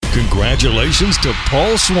Congratulations to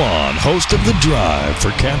Paul Swan, host of The Drive,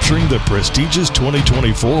 for capturing the prestigious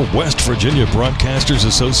 2024 West Virginia Broadcasters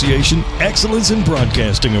Association Excellence in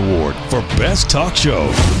Broadcasting Award for Best Talk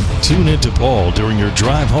Show. Tune in to Paul during your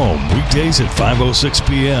drive home weekdays at 5:06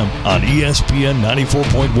 p.m. on ESPN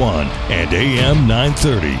 94.1 and AM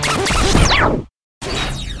 930.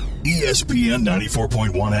 ESPN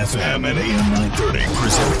 94.1 FM and AM 930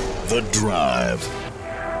 present The Drive.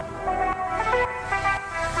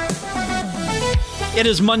 It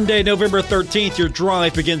is Monday, November 13th. Your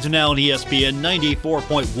drive begins now on ESPN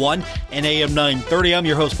 94.1 and AM 930. I'm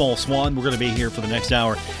your host, Paul Swan. We're going to be here for the next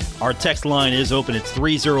hour. Our text line is open. It's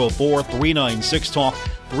 304-396-TALK,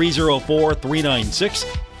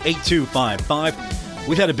 304-396-8255.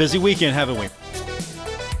 We've had a busy weekend, haven't we?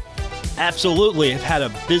 Absolutely. Have had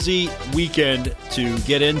a busy weekend to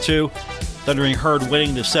get into. Thundering Herd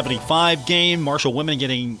winning the 75 game. Marshall Women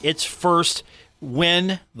getting its first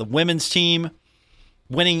win. The women's team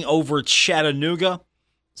winning over Chattanooga.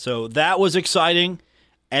 So that was exciting.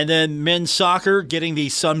 And then men's soccer getting the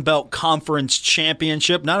Sun Belt Conference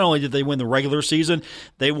Championship. Not only did they win the regular season,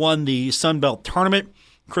 they won the Sun Belt Tournament.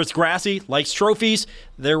 Chris Grassi likes trophies.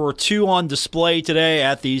 There were two on display today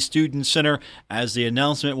at the Student Center as the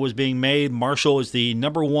announcement was being made. Marshall is the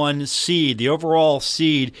number one seed, the overall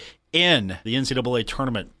seed in the NCAA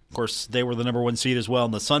tournament. Of course, they were the number one seed as well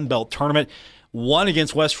in the Sun Belt Tournament. Won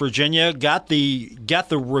against West Virginia, got the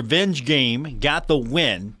revenge game, got the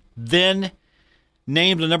win, then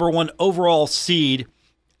named the number one overall seed.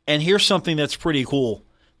 And here's something that's pretty cool.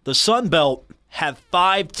 The Sun Belt had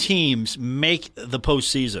 5 teams make the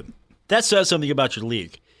postseason. That says something about your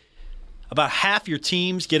league. About half your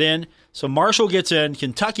teams get in. So Marshall gets in,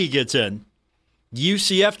 Kentucky gets in,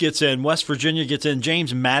 UCF gets in, West Virginia gets in,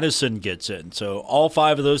 James Madison gets in. So all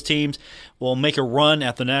 5 of those teams will make a run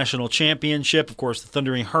at the national championship. Of course, the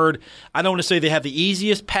Thundering Herd, I don't want to say they have the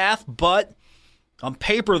easiest path, but on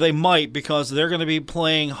paper they might, because they're going to be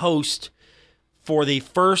playing host for the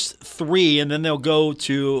first 3, and then they'll go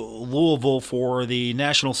to Louisville for the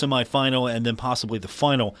national semifinal and then possibly the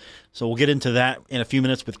final. So we'll get into that in a few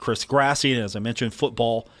minutes with Chris Grassi. And as I mentioned,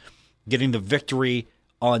 football getting the victory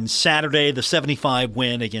on Saturday, the 75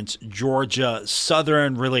 win against Georgia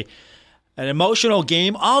Southern. Really an emotional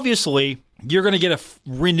game. Obviously, you're going to get a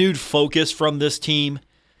renewed focus from this team,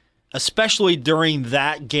 especially during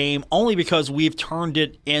that game, only because we've turned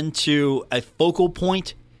it into a focal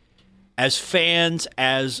point as fans,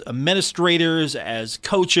 as administrators, as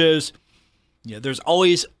coaches. You know, there's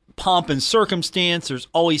always pomp and circumstance. There's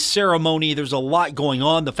always ceremony. There's a lot going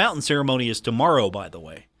on. The fountain ceremony is tomorrow, by the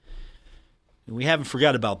way. We haven't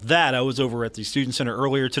forgot about that. I was over at the Student Center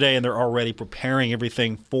earlier today, and they're already preparing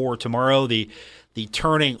everything for tomorrow, the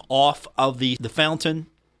turning off of the fountain.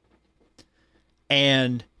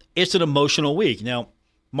 And it's an emotional week. Now,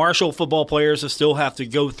 Marshall football players still have to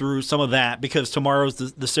go through some of that because tomorrow's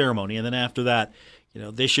the ceremony. And then after that, you know,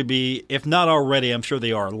 they should be, if not already, I'm sure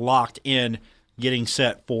they are, locked in getting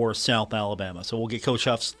set for South Alabama. So we'll get Coach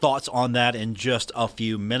Huff's thoughts on that in just a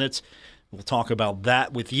few minutes. We'll talk about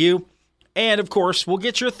that with you. And, of course, we'll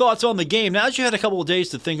get your thoughts on the game. Now that you had a couple of days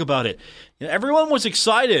to think about it, you know, everyone was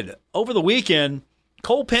excited over the weekend.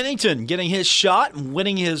 Cole Pennington getting his shot and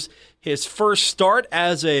winning his first start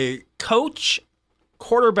as a coach,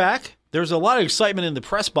 quarterback. There's a lot of excitement in the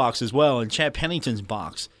press box as well, in Chad Pennington's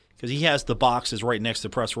box, because he has the boxes right next to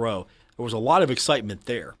press row. There was a lot of excitement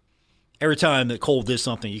there. Every time that Cole did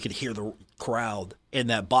something, you could hear the crowd in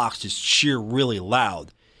that box just cheer really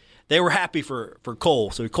loud. They were happy for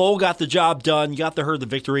Cole. So Cole got the job done, got the Herd the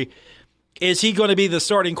victory. Is he going to be the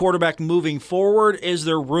starting quarterback moving forward? Is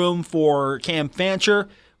there room for Cam Fancher?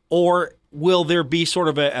 Or will there be sort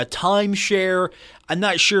of a timeshare? I'm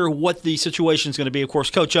not sure what the situation is going to be. Of course,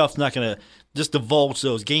 Coach Huff's not going to just divulge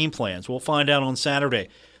those game plans. We'll find out on Saturday.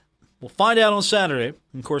 And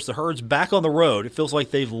of course, the Herd's back on the road. It feels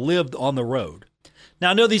like they've lived on the road.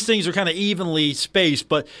 Now, I know these things are kind of evenly spaced,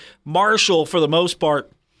 but Marshall, for the most part,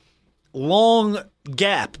 long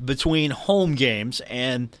gap between home games,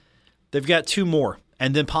 and they've got 2 more,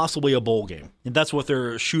 and then possibly a bowl game. And that's what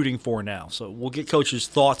they're shooting for now. So we'll get Coach's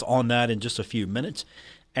thoughts on that in just a few minutes,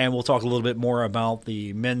 and we'll talk a little bit more about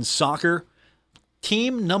the men's soccer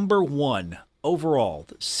team number 1 overall,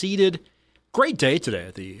 seeded. Great day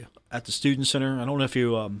today at the Student Center. I don't know if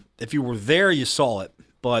you were there, you saw it,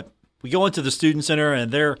 but we go into the Student Center,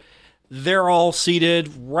 and they're all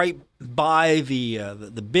seated right by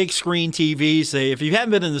the big screen TVs. If you haven't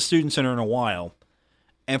been in the Student Center in a while,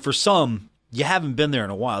 and for some you haven't been there in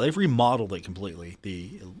a while, they've remodeled it completely.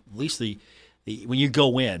 At least when you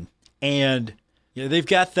go in, and you know they've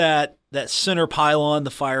got that that center pylon,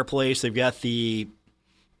 the fireplace. They've got the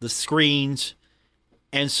screens.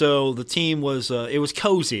 And so the team was it was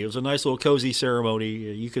cozy. It was a nice little cozy ceremony.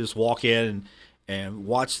 You could just walk in and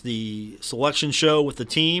watch the selection show with the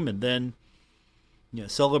team and then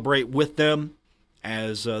celebrate with them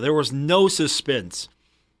as there was no suspense.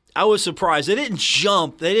 I was surprised. They didn't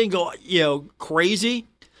jump. They didn't go crazy.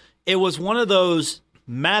 It was one of those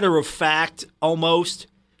matter of fact almost.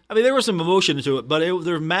 I mean, there was some emotion to it, but there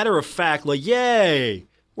was matter of fact, like, yay,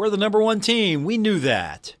 we're the number one team. We knew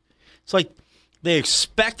that. It's like they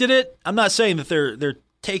expected it. I'm not saying that they're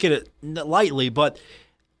taking it lightly, but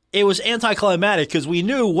it was anticlimactic because we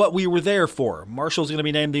knew what we were there for. Marshall's going to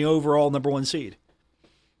be named the overall number one seed.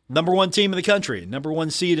 Number one team in the country, number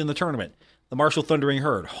one seed in the tournament. The Marshall Thundering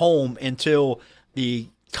Herd, home until the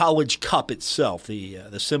College Cup itself, the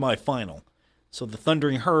semifinal. So the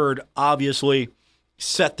Thundering Herd obviously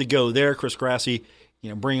set to go there. Chris Grassi,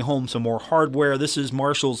 bringing home some more hardware. This is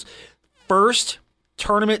Marshall's first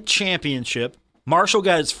tournament championship. Marshall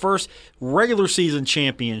got its first regular season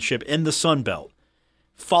championship in the Sun Belt.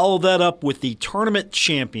 Follow that up with the tournament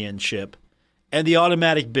championship and the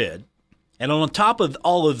automatic bid. And on top of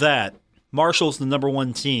all of that, Marshall's the number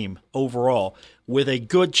one team overall with a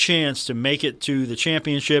good chance to make it to the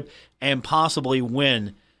championship and possibly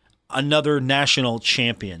win another national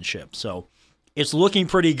championship. So it's looking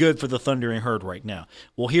pretty good for the Thundering Herd right now.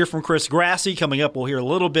 We'll hear from Chris Grassi coming up. We'll hear a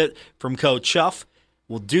little bit from Coach Huff.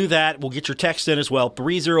 We'll do that. We'll get your text in as well.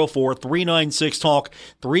 304-396-TALK,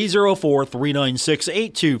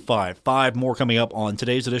 304-396-8255. More coming up on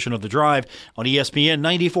today's edition of The Drive on ESPN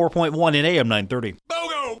 94.1 and AM 930.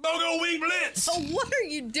 BOGO Wing Blitz! Oh, what are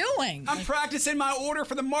you doing? I'm practicing my order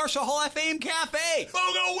for the Marshall Hall of Fame Cafe.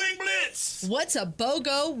 BOGO Wing Blitz! What's a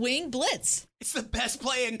BOGO Wing Blitz? It's the best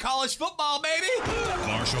play in college football, baby!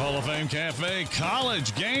 Marshall Hall of Fame Cafe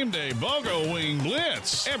College Game Day BOGO Wing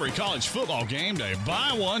Blitz. Every college football game day,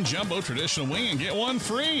 buy one jumbo traditional wing and get one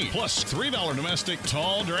free. Plus $3 domestic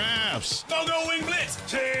tall drafts. BOGO Wing Blitz!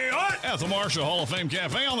 Say what? At the Marshall Hall of Fame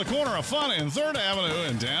Cafe on the corner of Fun and 3rd Avenue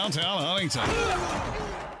in downtown Huntington.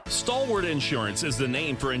 Stalwart Insurance is the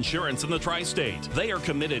name for insurance in the tri-state. They are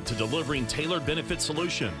committed to delivering tailored benefit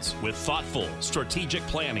solutions with thoughtful, strategic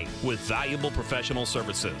planning with valuable professional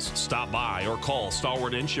services. Stop by or call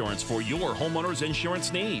Stalwart Insurance for your homeowner's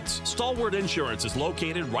insurance needs. Stalwart Insurance is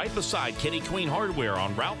located right beside Kitty Queen Hardware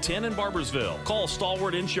on Route 10 in Barbersville. Call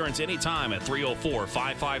Stalwart Insurance anytime at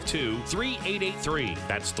 304-552-3883.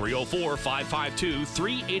 That's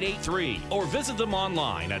 304-552-3883. Or visit them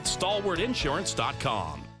online at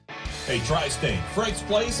stalwartinsurance.com. Hey, Tri-State, Frank's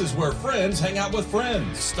Place is where friends hang out with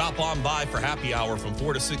friends. Stop on by for happy hour from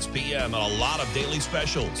 4 to 6 p.m. and a lot of daily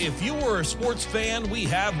specials. If you were a sports fan, we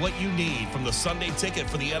have what you need, from the Sunday ticket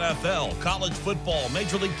for the NFL, college football,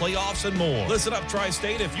 Major League playoffs, and more. Listen up,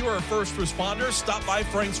 Tri-State. If you are a first responder, stop by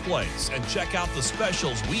Frank's Place and check out the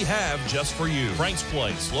specials we have just for you. Frank's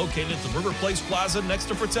Place, located at the River Place Plaza next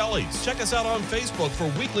to Fratelli's. Check us out on Facebook for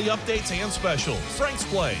weekly updates and specials. Frank's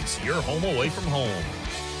Place, your home away from home.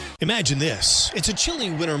 Imagine this. It's a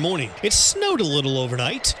chilly winter morning. It snowed a little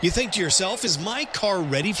overnight. You think to yourself, is my car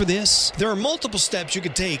ready for this? There are multiple steps you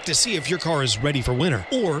could take to see if your car is ready for winter.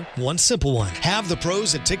 Or one simple one. Have the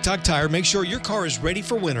pros at TikTok Tire make sure your car is ready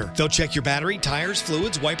for winter. They'll check your battery, tires,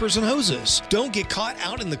 fluids, wipers, and hoses. Don't get caught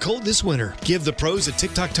out in the cold this winter. Give the pros at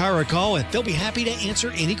TikTok Tire a call and they'll be happy to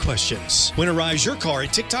answer any questions. Winterize your car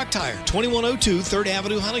at TikTok Tire, 2102 3rd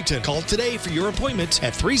Avenue, Huntington. Call today for your appointment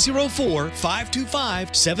at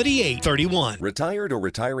 304-525-7831. Retired or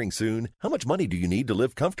retiring soon? How much money do you need to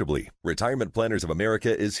live comfortably? Retirement Planners of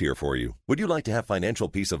America is here for you. Would you like to have financial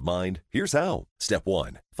peace of mind? Here's how. Step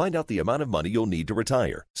 1. Find out the amount of money you'll need to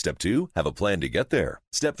retire. Step 2. Have a plan to get there.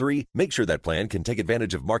 Step 3. Make sure that plan can take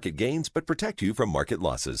advantage of market gains but protect you from market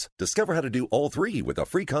losses. Discover how to do all three with a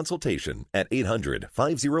free consultation at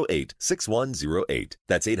 800-508-6108.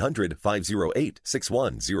 That's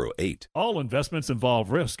 800-508-6108. All investments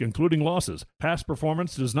involve risk, including losses. Past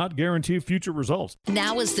performance does not guarantee future results.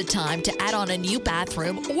 Now is the time to add on a new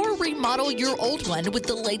bathroom or remodel your old one with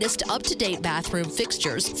the latest up-to-date bathroom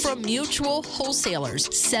fixtures from Mutual Wholesalers,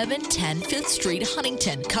 710 5th Street,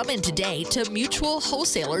 Huntington. Come in today to Mutual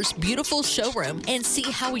Wholesalers' beautiful showroom and see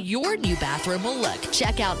how your new bathroom will look.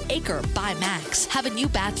 Check out Acre by Max. Have a new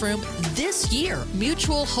bathroom this year.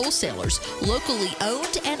 Mutual Wholesalers, locally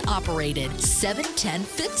owned and operated, 710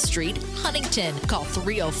 5th Street, Huntington. Call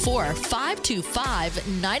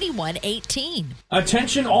 304-525-9118.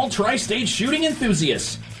 Attention all tri-state shooting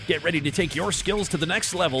enthusiasts. Get ready to take your skills to the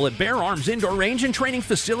next level at Bear Arms Indoor Range and Training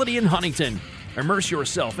Facility in Huntington. Immerse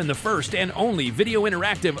yourself in the first and only video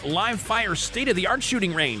interactive live fire state-of-the-art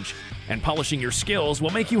shooting range And polishing your skills will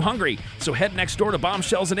make you hungry. So head next door to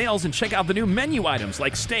Bombshells and Ales and check out the new menu items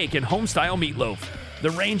like steak and home-style meatloaf.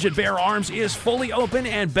 The range at Bear Arms is fully open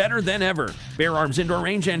and better than ever. Bear Arms Indoor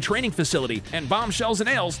Range and Training Facility and Bombshells and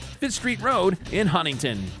Ales, 5th Street Road in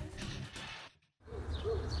Huntington.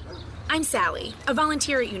 I'm Sally, a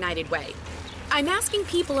volunteer at United Way. I'm asking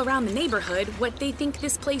people around the neighborhood what they think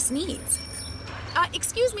this place needs.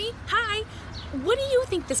 Excuse me, hi. What do you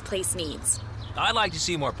think this place needs? I'd like to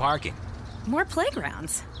see more parking. More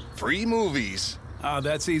playgrounds. Free movies.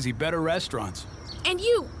 That's easy. Better restaurants. And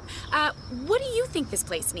you, what do you think this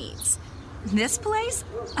place needs? This place?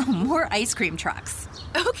 Oh, more ice cream trucks.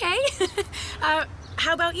 Okay.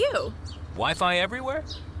 How about you? Wi-Fi everywhere?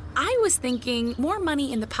 I was thinking more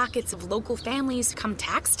money in the pockets of local families come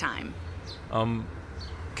tax time.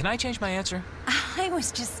 Can I change my answer? I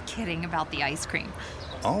was just kidding about the ice cream.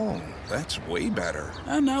 Oh, that's way better.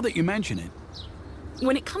 Now that you mention it.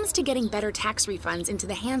 When it comes to getting better tax refunds into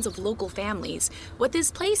the hands of local families, what this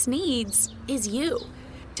place needs is you.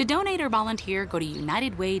 To donate or volunteer, go to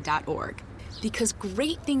unitedway.org. Because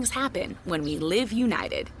great things happen when we live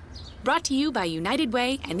united. Brought to you by United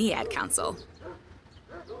Way and the Ad Council.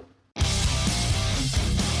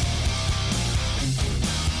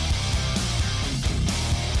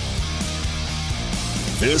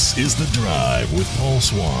 This is The Drive with Paul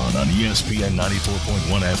Swan on ESPN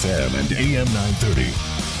 94.1 FM and AM 930.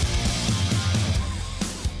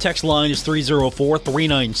 Text line is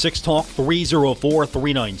 304-396-TALK,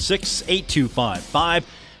 304-396-8255.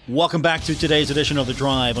 Welcome back to today's edition of The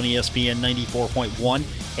Drive on ESPN 94.1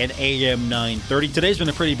 and AM 930. Today's been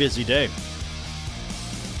a pretty busy day.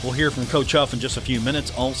 We'll hear from Coach Huff in just a few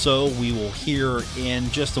minutes. Also, we will hear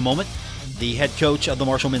in just a moment the head coach of the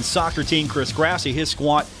Marshall men's soccer team, Chris Grassi. His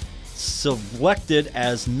squad selected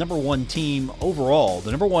as number one team overall, the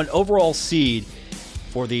number one overall seed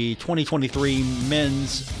for the 2023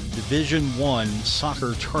 Men's Division I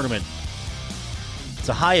soccer tournament. It's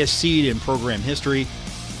the highest seed in program history.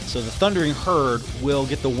 So the Thundering Herd will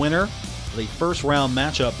get the winner of the first round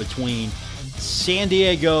matchup between San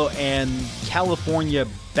Diego and California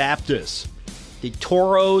Baptist, the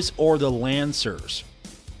Toros or the Lancers.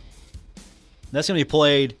 That's going to be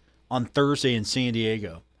played on Thursday in San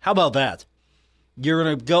Diego. How about that? You're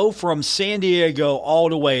going to go from San Diego all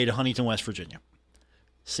the way to Huntington, West Virginia.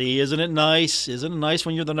 See, isn't it nice? Isn't it nice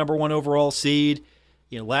when you're the number one overall seed?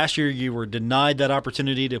 You know, last year you were denied that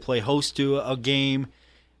opportunity to play host to a game.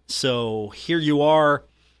 So here you are.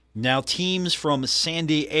 Now teams from San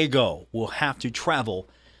Diego will have to travel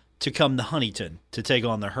to come to Huntington to take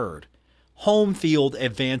on the Herd. Home field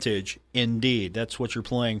advantage, indeed. That's what you're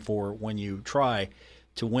playing for when you try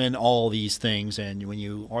to win all these things. And when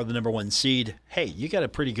you are the number one seed, hey, you got a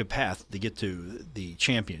pretty good path to get to the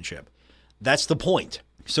championship. That's the point.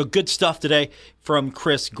 So good stuff today from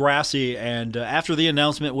Chris Grassi. And after the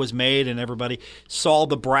announcement was made and everybody saw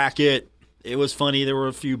the bracket, it was funny. There were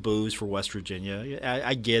a few boos for West Virginia.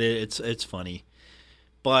 I get it. It's funny.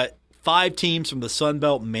 But 5 teams from the Sun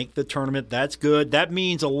Belt make the tournament. That's good. That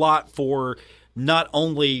means a lot for not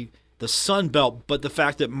only the Sun Belt, but the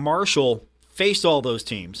fact that Marshall faced all those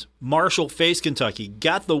teams. Marshall faced Kentucky,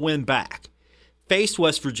 got the win back. Faced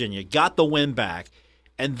West Virginia, got the win back.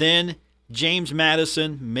 And then James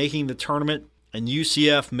Madison making the tournament and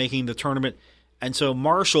UCF making the tournament. And so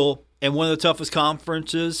Marshall, in one of the toughest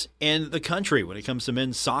conferences in the country when it comes to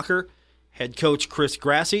men's soccer, head coach Chris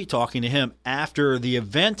Grassi, talking to him after the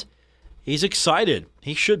event, he's excited.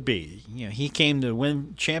 He should be. You know, he came to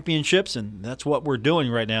win championships, and that's what we're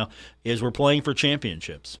doing right now, is we're playing for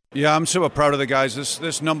championships. Yeah, I'm super proud of the guys.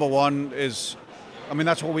 This number one is, I mean,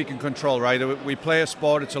 that's what we can control, right? We play a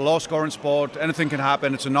sport. It's a low-scoring sport. Anything can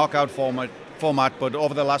happen. It's a knockout format. But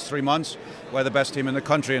over the last 3 months, we're the best team in the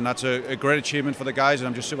country, and that's a great achievement for the guys, and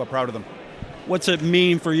I'm just super proud of them. What's it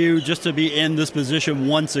mean for you just to be in this position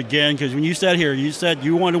once again? Because when you sat here, you said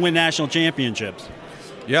you wanted to win national championships.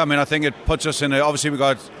 Yeah, I mean, I think it puts us in obviously we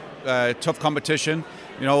got tough competition.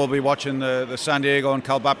 You know, we'll be watching the San Diego and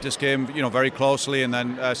Cal Baptist game, you know, very closely, and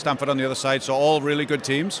then Stanford on the other side. So all really good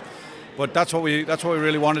teams. But that's what we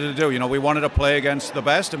really wanted to do. You know, we wanted to play against the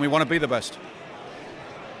best, and we want to be the best.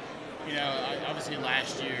 You know, obviously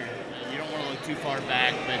last year, you don't want to look too far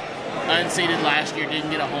back, but unseeded last year,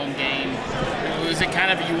 didn't get a home game. Was it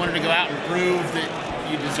kind of you wanted to go out and prove that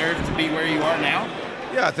you deserve to be where you are now?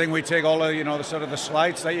 Yeah, I think we take all the, you know, the sort of the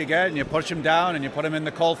slights that you get, and you push them down, and you put them in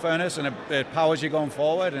the cold furnace, and it powers you going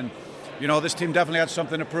forward. And you know, this team definitely had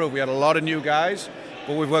something to prove. We had a lot of new guys,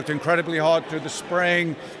 but we've worked incredibly hard through the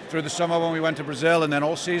spring, through the summer when we went to Brazil, and then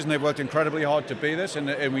all season they've worked incredibly hard to be this.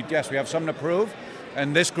 And we have something to prove.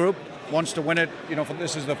 And this group, wants to win it.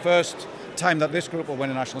 This is the first time that this group will win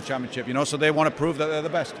a national championship. So they want to prove that they're the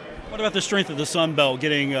best. What about the strength of the Sun Belt,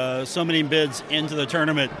 getting so many bids into the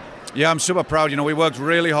tournament? Yeah, I'm super proud. We worked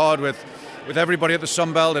really hard with everybody at the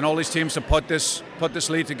Sun Belt and all these teams to put this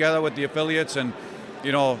league together with the affiliates, and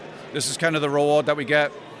this is kind of the reward that we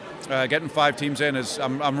get. Getting 5 teams in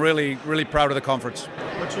I'm really, really proud of the conference.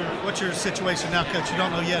 What's your situation now, Coach? You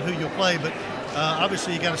don't know yet who you'll play, but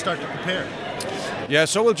obviously you got to start to prepare. Yeah,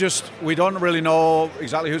 so we don't really know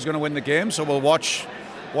exactly who's going to win the game, so we'll watch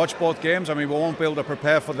both games. I mean, we won't be able to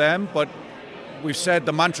prepare for them, but we've said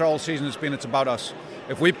the mantra all season has been it's about us.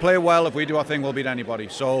 If we play well, if we do our thing, we'll beat anybody.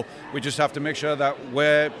 So we just have to make sure that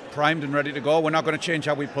we're primed and ready to go. We're not going to change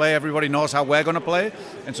how we play. Everybody knows how we're going to play,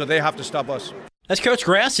 and so they have to stop us. That's Coach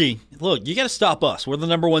Grassi. Look, you got to stop us. We're the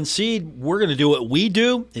number 1 seed. We're going to do what we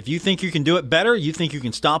do. If you think you can do it better, you think you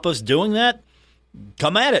can stop us doing that,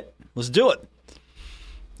 come at it. Let's do it.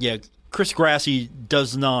 Yeah, Chris Grassi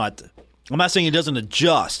does not. I'm not saying he doesn't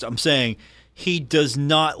adjust. I'm saying he does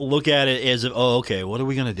not look at it as if, okay, what are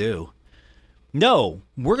we going to do? No,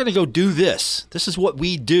 we're going to go do this. This is what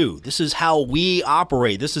we do. This is how we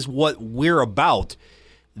operate. This is what we're about.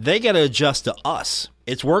 They got to adjust to us.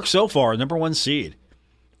 It's worked so far, number 1 seed.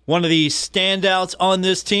 One of the standouts on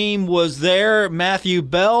this team was Matthew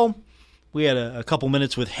Bell. We had a couple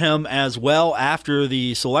minutes with him as well after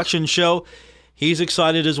the selection show. He's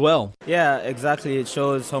excited as well. Yeah, exactly. It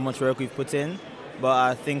shows how much work we've put in. But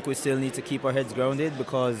I think we still need to keep our heads grounded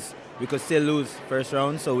because we could still lose first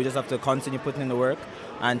round, so we just have to continue putting in the work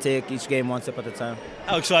and take each game one step at a time.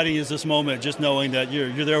 How exciting is this moment, just knowing that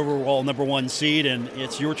you're the overall number 1 seed and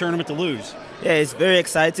it's your tournament to lose? Yeah, it's very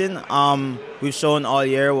exciting. We've shown all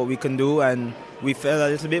year what we can do, and we fell a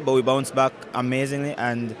little bit, but we bounced back amazingly.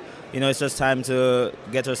 And it's just time to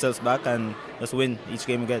get ourselves back and just win each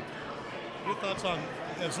game we get. Your thoughts on,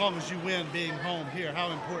 as long as you win, being home here,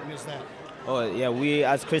 how important is that? Oh yeah, we,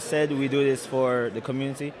 as Chris said, we do this for the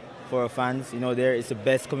community, for our fans. It's the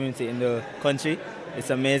best community in the country. It's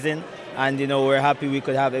amazing, and we're happy we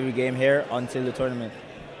could have every game here until the tournament.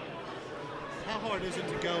 How hard is it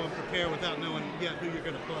to go and prepare without knowing yet who you're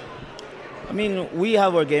going to play? I mean, we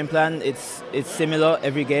have our game plan. It's similar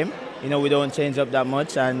every game. We don't change up that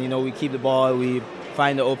much, and we keep the ball. We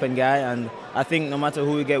find the open guy, and I think no matter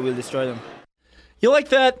who we get, we'll destroy them. You like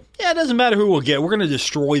that? Yeah, it doesn't matter who we'll get. We're going to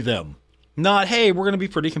destroy them. Not, hey, we're going to be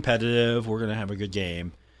pretty competitive. We're going to have a good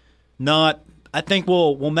game. Not, I think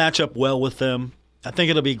we'll match up well with them. I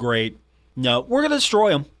think it'll be great. No, we're going to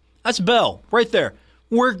destroy them. That's Bell right there.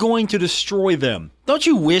 We're going to destroy them. Don't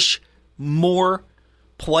you wish more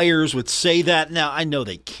players would say that? Now, I know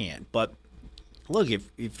they can't, but look,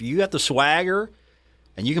 if you got the swagger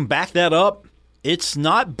and you can back that up, it's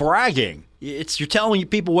not bragging. You're telling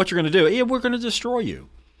people what you're going to do. Yeah, we're going to destroy you.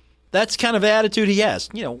 That's kind of the attitude he has.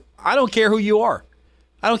 I don't care who you are.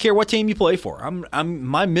 I don't care what team you play for.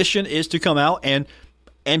 My mission is to come out and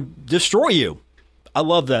destroy you. I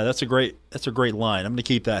love that. That's a great line. I'm going to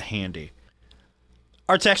keep that handy.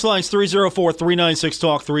 Our text line is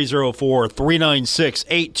 304-396-TALK,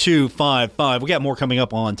 304-396-8255. We got more coming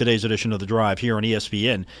up on today's edition of The Drive here on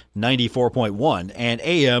ESPN 94.1 and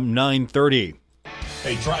AM 930.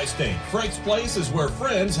 Hey, Tri-State, Frank's Place is where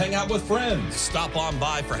friends hang out with friends. Stop on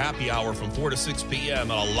by for happy hour from 4 to 6 p.m.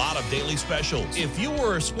 and a lot of daily specials. If you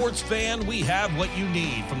were a sports fan, we have what you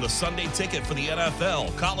need, from the Sunday ticket for the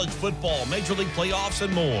NFL, college football, Major League playoffs,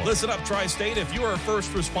 and more. Listen up, Tri-State, if you are a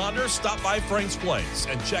first responder, stop by Frank's Place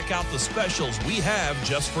and check out the specials we have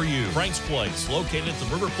just for you. Frank's Place, located at the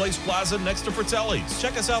River Place Plaza next to Fratelli's.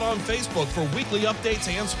 Check us out on Facebook for weekly updates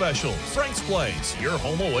and specials. Frank's Place, your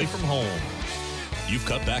home away from home. You've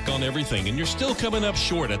cut back on everything and you're still coming up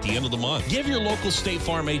short at the end of the month. Give your local State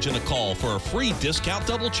Farm agent a call for a free discount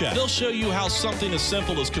double check. They'll show you how something as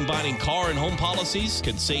simple as combining car and home policies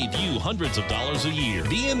can save you hundreds of dollars a year.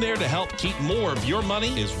 Being there to help keep more of your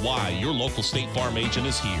money is why your local State Farm agent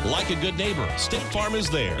is here. Like a good neighbor, State Farm is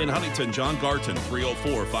there. In Huntington, John Garton,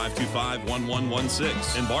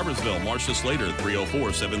 304-525-1116. In Barbersville, Marcia Slater,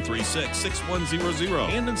 304-736-6100.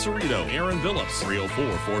 And in Cerrito, Aaron Villas,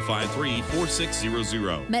 304-453-4600.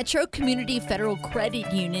 Metro Community Federal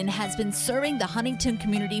Credit Union has been serving the Huntington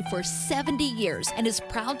community for 70 years and is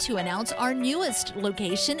proud to announce our newest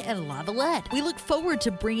location in Lavallette. We look forward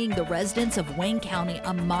to bringing the residents of Wayne County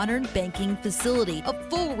a modern banking facility, a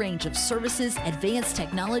full range of services, advanced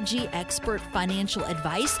technology, expert financial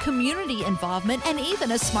advice, community involvement, and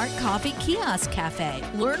even a smart coffee kiosk cafe.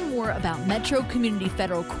 Learn more about Metro Community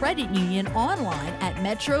Federal Credit Union online at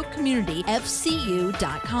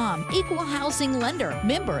metrocommunityfcu.com. Equal housing lender lender.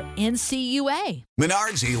 Member NCUA.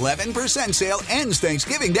 Menards 11% sale ends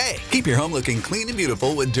Thanksgiving Day. Keep your home looking clean and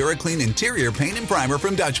beautiful with DuraClean Interior Paint and Primer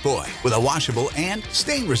from Dutch Boy with a washable and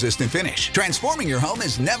stain-resistant finish. Transforming your home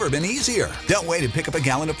has never been easier. Don't wait and pick up a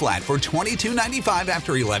gallon of flat for $22.95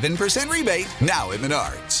 after 11% rebate now at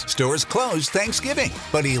Menards. Stores closed Thanksgiving,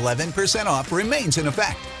 but 11% off remains in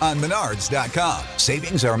effect on Menards.com.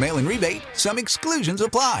 Savings are mail-in rebate. Some exclusions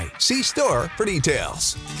apply. See store for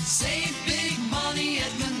details. Save big money at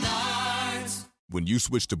Menards. When you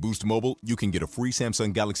switch to Boost Mobile, you can get a free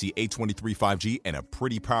Samsung Galaxy A23 5G and a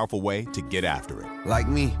pretty powerful way to get after it. Like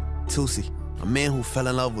me, Tusi, a man who fell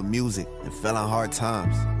in love with music and fell on hard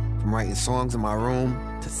times. From writing songs in my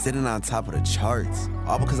room to sitting on top of the charts.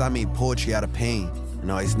 All because I made poetry out of pain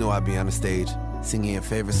and always knew I'd be on the stage singing your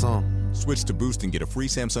favorite song. Switch to Boost and get a free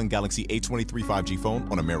Samsung Galaxy A23 5G phone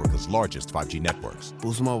on America's largest 5G networks.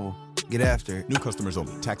 Boost Mobile. Get after it. New customers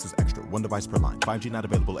only. Taxes extra. One device per line. 5G not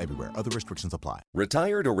available everywhere. Other restrictions apply.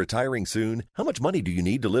 Retired or retiring soon? How much money do you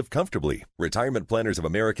need to live comfortably? Retirement Planners of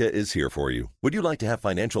America is here for you. Would you like to have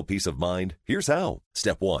financial peace of mind? Here's how.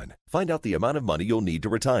 Step 1. Find out the amount of money you'll need to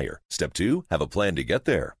retire. Step 2. Have a plan to get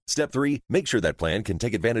there. Step 3. Make sure that plan can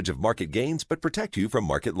take advantage of market gains but protect you from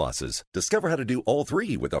market losses. Discover how to do all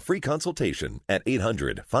three with a free consultation at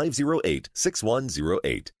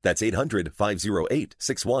 800-508-6108. That's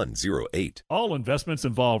 800-508-6108. All investments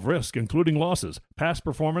involve risk, including losses. Past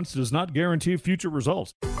performance does not guarantee future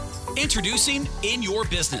results. Introducing In Your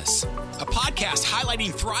Business, a podcast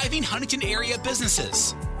highlighting thriving Huntington area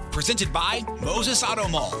businesses. Presented by Moses Auto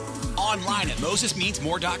Mall. Online at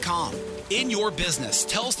mosesmeansmore.com. In Your Business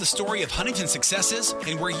tells the story of Huntington's successes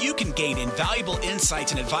and where you can gain invaluable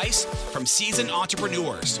insights and advice from seasoned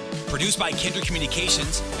entrepreneurs. Produced by Kindred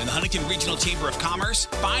Communications and the Huntington Regional Chamber of Commerce.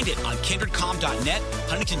 Find it on kindredcom.net,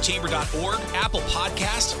 huntingtonchamber.org, Apple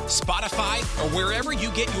Podcast, Spotify, or wherever you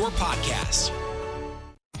get your podcasts.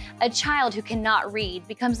 A child who cannot read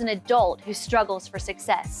becomes an adult who struggles for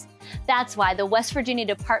success. That's why the West Virginia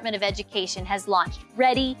Department of Education has launched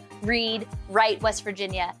Ready, Read, Write West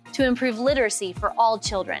Virginia to improve literacy for all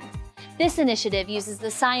children. This initiative uses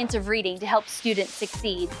the science of reading to help students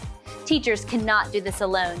succeed. Teachers cannot do this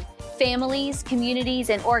alone. Families,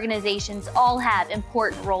 communities, and organizations all have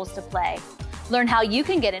important roles to play. Learn how you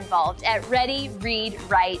can get involved at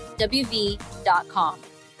readyreadwritewv.com.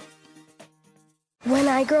 When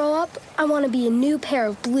I grow up, I want to be a new pair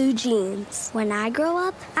of blue jeans. When I grow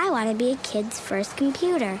up, I want to be a kid's first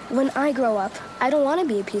computer. When I grow up, I don't want to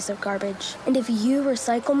be a piece of garbage. And if you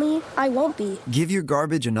recycle me, I won't be. Give your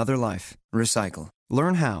garbage another life. Recycle.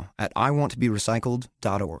 Learn how at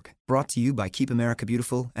iwanttoberecycled.org. Brought to you by Keep America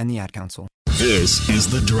Beautiful and the Ad Council. This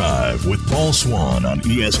is The Drive with Paul Swan on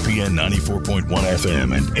ESPN 94.1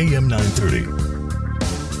 FM and AM 930.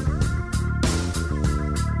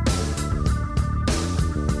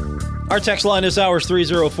 Our text line is ours,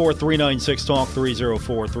 304-396-TALK,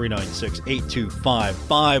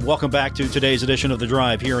 304-396-8255. Welcome back to today's edition of The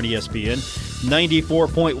Drive here on ESPN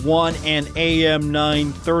 94.1 and AM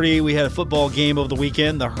 930. We had a football game over the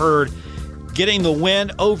weekend. The Herd getting the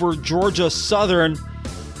win over Georgia Southern.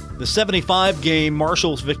 The 75 game,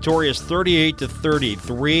 Marshall's victorious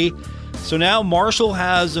 38-33. So now Marshall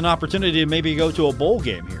has an opportunity to maybe go to a bowl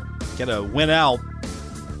game here. Get a win out,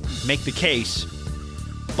 make the case.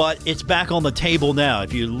 But it's back on the table now.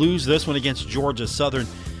 If you lose this one against Georgia Southern,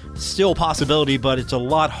 still a possibility, but it's a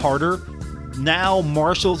lot harder. Now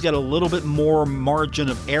Marshall's got a little bit more margin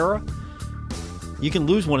of error. You can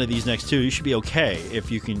lose one of these next two. You should be okay. If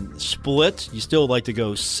you can split, you still like to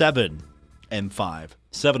go 7-5.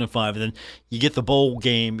 7-5. And then you get the bowl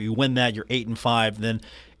game. You win that, you're 8-5. Then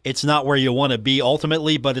it's not where you want to be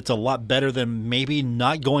ultimately, but it's a lot better than maybe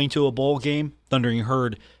not going to a bowl game. Thundering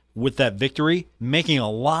Herd with that victory, making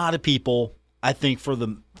a lot of people, I think, for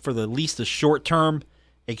the at least the short term,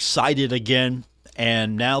 excited again.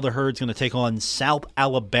 And now the Herd's going to take on South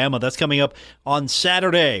Alabama. That's coming up on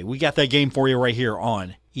Saturday. We got that game for you right here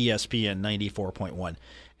on ESPN 94.1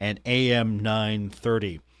 and AM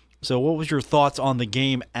 930. So what was your thoughts on the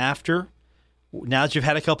game after? Now that you've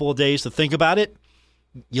had a couple of days to think about it,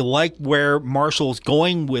 you like where Marshall's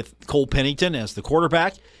going with Cole Pennington as the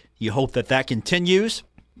quarterback. You hope that that continues.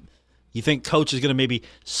 You think Coach is going to maybe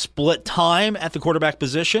split time at the quarterback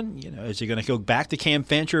position? You know, is he going to go back to Cam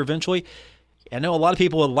Fancher eventually? I know a lot of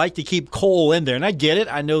people would like to keep Cole in there, and I get it.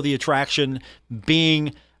 I know the attraction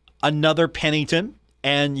being another Pennington,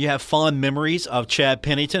 and you have fond memories of Chad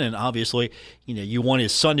Pennington, and obviously, you know, you want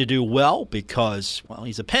his son to do well because, well,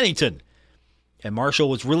 he's a Pennington. And Marshall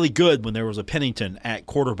was really good when there was a Pennington at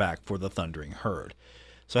quarterback for the Thundering Herd.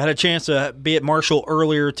 So I had a chance to be at Marshall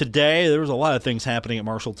earlier today. There was a lot of things happening at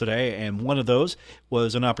Marshall today, and one of those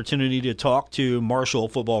was an opportunity to talk to Marshall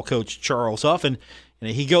football coach Charles Huff, and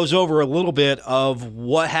he goes over a little bit of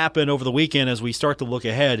what happened over the weekend as we start to look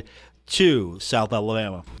ahead to South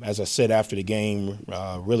Alabama. As I said after the game,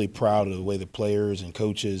 really proud of the way the players and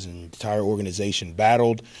coaches and the entire organization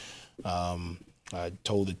battled. I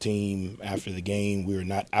told the team after the game we were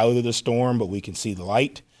not out of the storm, but we can see the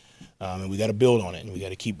light. And we got to build on it, and we got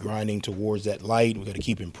to keep grinding towards that light. We got to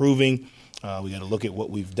keep improving. We got to look at what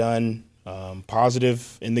we've done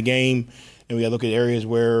positive in the game, and we got to look at areas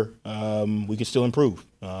where we can still improve.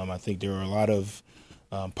 I think there are a lot of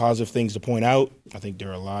positive things to point out. I think there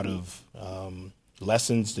are a lot of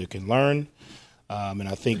lessons that can learn, and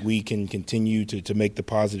I think we can continue to make the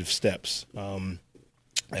positive steps.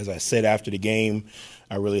 As I said after the game,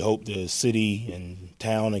 I really hope the city and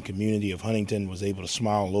town and community of Huntington was able to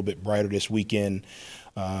smile a little bit brighter this weekend,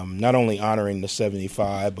 not only honoring the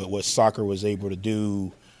 75, but what soccer was able to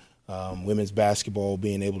do, women's basketball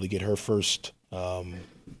being able to get her first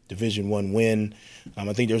Division I win.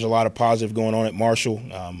 I think there's a lot of positive going on at Marshall.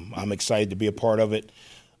 I'm excited to be a part of it.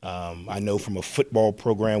 I know from a football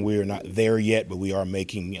program we are not there yet, but we are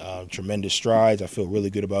making tremendous strides. I feel really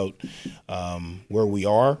good about where we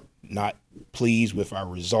are. Not pleased with our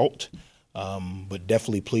result, but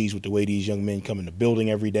definitely pleased with the way these young men come in the building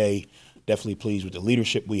every day. Definitely pleased with the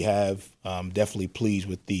leadership we have. Definitely pleased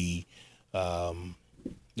with the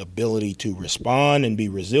ability to respond and be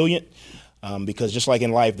resilient. Because just like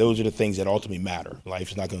in life, those are the things that ultimately matter.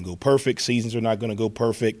 Life is not going to go perfect. Seasons are not going to go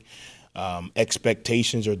perfect.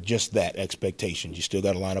 Expectations are just that, expectations. You still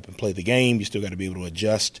got to line up and play the game. You still got to be able to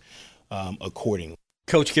adjust accordingly.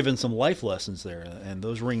 Coach giving some life lessons there, and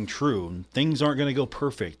those ring true. Things aren't going to go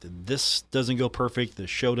perfect. This doesn't go perfect. The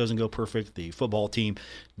show doesn't go perfect. The football team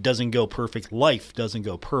doesn't go perfect. Life doesn't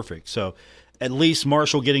go perfect. So at least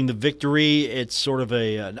Marshall getting the victory, it's sort of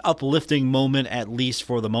an uplifting moment, at least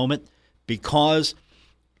for the moment, because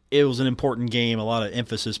it was an important game, a lot of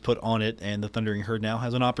emphasis put on it, and the Thundering Herd now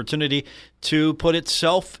has an opportunity to put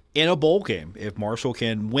itself in a bowl game if Marshall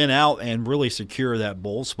can win out and really secure that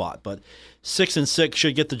bowl spot. But 6-6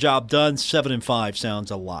 should get the job done. 7-5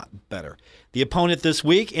 sounds a lot better. The opponent this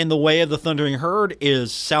week in the way of the Thundering Herd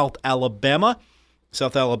is South Alabama.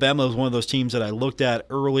 South Alabama is one of those teams that I looked at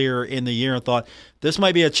earlier in the year and thought this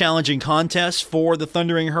might be a challenging contest for the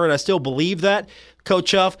Thundering Herd. I still believe that.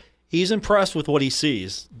 Coach Huff, he's impressed with what he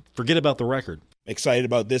sees. Forget about the record. Excited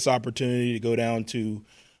about this opportunity to go down to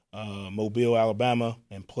Mobile, Alabama,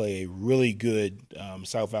 and play a really good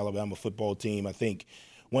South Alabama football team. I think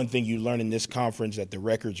one thing you learn in this conference that the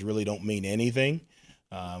records really don't mean anything.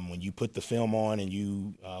 When you put the film on and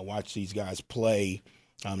you watch these guys play,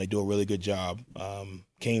 they do a really good job.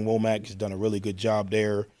 Kane Womack has done a really good job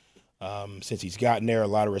there since he's gotten there. A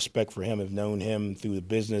lot of respect for him. I've known him through the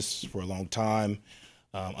business for a long time.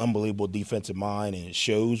 Unbelievable defensive mind, and it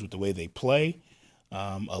shows with the way they play.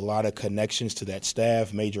 A lot of connections to that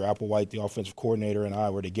staff. Major Applewhite, the offensive coordinator, and I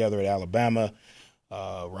were together at Alabama.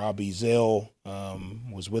 Robbie Zell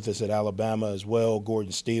was with us at Alabama as well.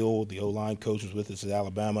 Gordon Steele, the O-line coach, was with us at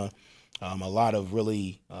Alabama. A lot of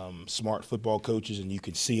really smart football coaches, and you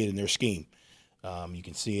can see it in their scheme. You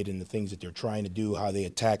can see it in the things that they're trying to do, how they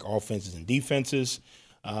attack offenses and defenses,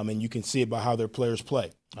 and you can see it by how their players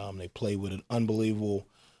play. They play with an unbelievable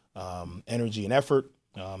energy and effort.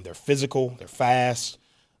 They're physical. They're fast.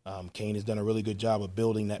 Kane has done a really good job of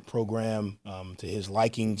building that program to his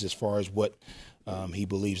likings as far as what he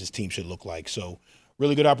believes his team should look like. So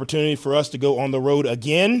really good opportunity for us to go on the road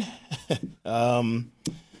again.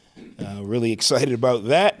 Really excited about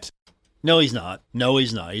that. No, he's not.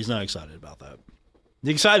 He's not excited about that.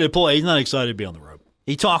 He's excited to play. He's not excited to be on the road.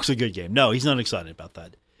 He talks a good game. No, he's not excited about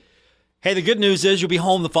that. Hey, the good news is you'll be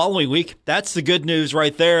home the following week. That's the good news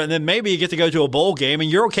right there. And then maybe you get to go to a bowl game, and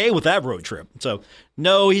you're okay with that road trip. So,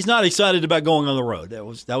 no, he's not excited about going on the road. That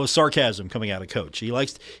was sarcasm coming out of Coach.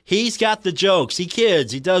 He's got the jokes. He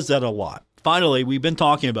kids. He does that a lot. Finally, we've been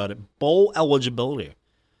talking about it. Bowl eligibility.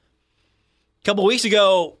 A couple weeks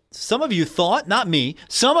ago, some of you thought, not me,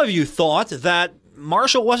 some of you thought that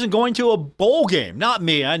Marshall wasn't going to a bowl game. Not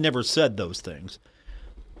me. I never said those things.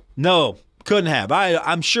 No. Couldn't have.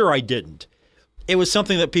 I'm sure I didn't. It was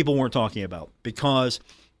something that people weren't talking about because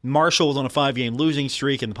Marshall was on a 5-game losing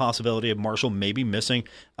streak and the possibility of Marshall maybe missing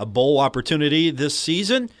a bowl opportunity this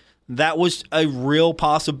season. That was a real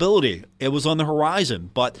possibility. It was on the horizon.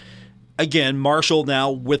 But again, Marshall now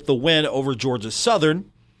with the win over Georgia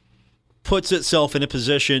Southern puts itself in a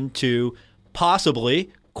position to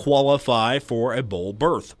possibly qualify for a bowl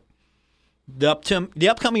berth. The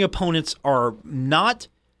upcoming opponents are not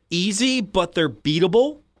easy, but they're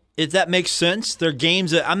beatable. If that makes sense. They're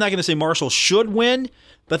games that I'm not going to say Marshall should win,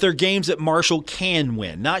 but they're games that Marshall can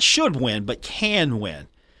win. Not should win, but can win.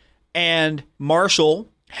 And Marshall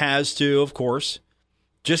has to, of course,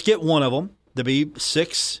 just get one of them to be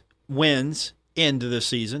 6 wins into the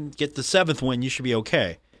season. Get the 7th win, you should be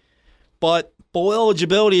okay. But bowl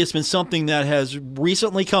eligibility has been something that has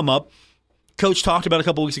recently come up. Coach talked about a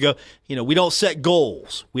couple weeks ago, we don't set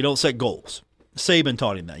goals. We don't set goals. Saban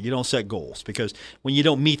taught him that. You don't set goals because when you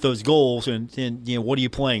don't meet those goals, and what are you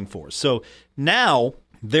playing for? So now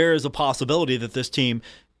there is a possibility that this team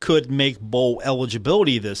could make bowl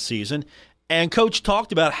eligibility this season. And Coach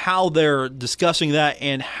talked about how they're discussing that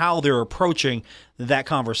and how they're approaching that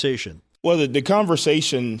conversation. Well, the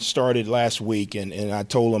conversation started last week, and I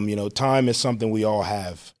told them, time is something we all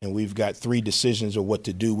have, and we've got 3 decisions of what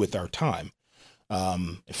to do with our time.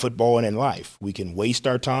 Football and in life, we can waste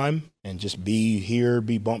our time and just be here,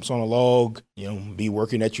 be bumps on a log, be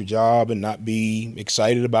working at your job and not be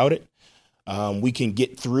excited about it. We can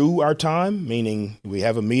get through our time, meaning we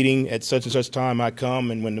have a meeting at such and such time, I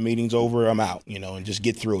come, and when the meeting's over, I'm out, and just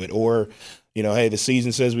get through it. Or, hey, the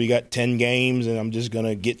season says we got 10 games and I'm just going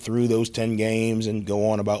to get through those 10 games and go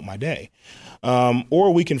on about my day.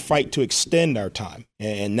 Or we can fight to extend our time.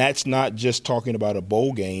 And that's not just talking about a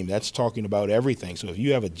bowl game. That's talking about everything. So if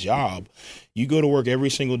you have a job, you go to work every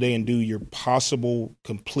single day and do your possible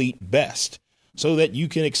complete best so that you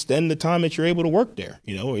can extend the time that you're able to work there,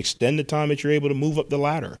 or extend the time that you're able to move up the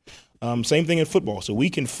ladder. Same thing in football. So we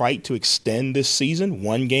can fight to extend this season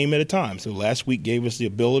 1 game at a time. So last week gave us the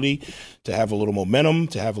ability to have a little momentum,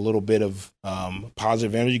 to have a little bit of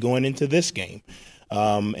positive energy going into this game.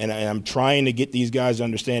 And I'm trying to get these guys to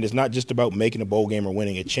understand it's not just about making a bowl game or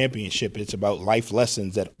winning a championship. It's about life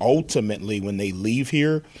lessons that ultimately when they leave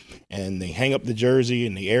here and they hang up the jersey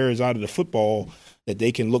and the air is out of the football, that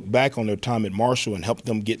they can look back on their time at Marshall and help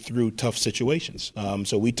them get through tough situations.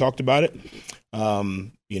 So we talked about it,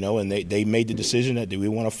 and they made the decision that we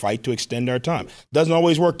want to fight to extend our time. Doesn't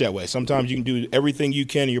always work that way. Sometimes you can do everything you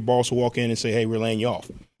can and your boss will walk in and say, hey, we're laying you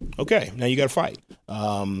off. Okay, now you got to fight.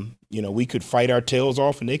 We could fight our tails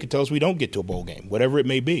off and they could tell us we don't get to a bowl game, whatever it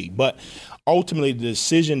may be. But ultimately, the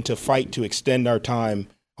decision to fight to extend our time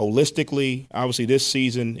holistically, obviously this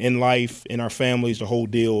season, in life, in our families, the whole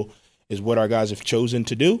deal is what our guys have chosen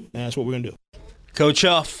to do, and that's what we're going to do. Coach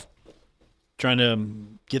Huff trying to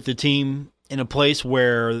get the team in a place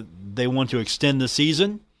where they want to extend the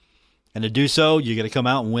season, and to do so, you got to come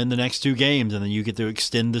out and win the next 2 games, and then you get to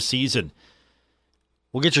extend the season.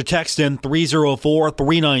 We'll get your text in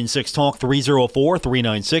 304-396-TALK,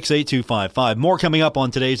 304-396-8255. More coming up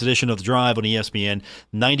on today's edition of The Drive on ESPN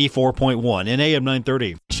 94.1 and AM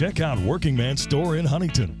 930. Check out Working Man Store in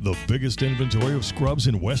Huntington, the biggest inventory of scrubs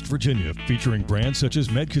in West Virginia, featuring brands such as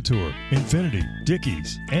Medcouture, Infinity,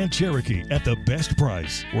 Dickies, and Cherokee at the best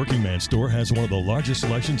price. Working Man Store has one of the largest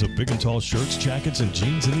selections of big and tall shirts, jackets, and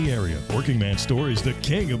jeans in the area. Working Man Store is the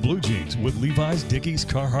king of blue jeans with Levi's, Dickies,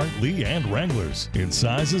 Carhartt, Lee, and Wranglers in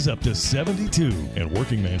sizes up to 72. And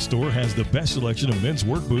Working Man Store has the best selection of men's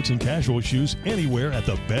work boots and casual shoes anywhere at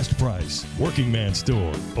the best price. Working Man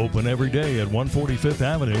Store, open every day at 145th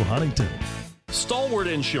Avenue, Huntington. Stalwart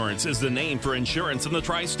Insurance is the name for insurance in the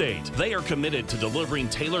tri-state. They are committed to delivering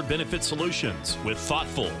tailored benefit solutions with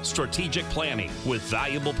thoughtful, strategic planning with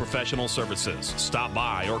valuable professional services. Stop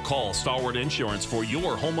by or call Stalwart Insurance for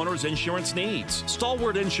your homeowner's insurance needs.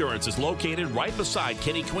 Stalwart Insurance is located right beside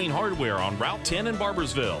Kenny Queen Hardware on Route 10 in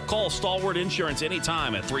Barbersville. Call Stalwart Insurance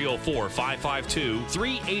anytime at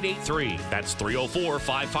 304-552-3883. That's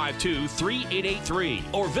 304-552-3883.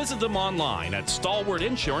 Or visit them online at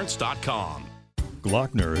stalwartinsurance.com.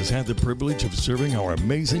 Glockner has had the privilege of serving our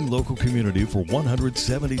amazing local community for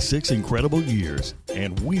 176 incredible years,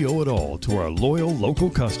 and we owe it all to our loyal local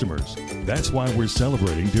customers. That's why we're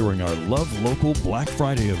celebrating during our Love Local Black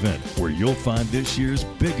Friday event, where you'll find this year's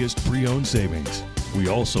biggest pre-owned savings. We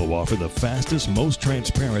also offer the fastest, most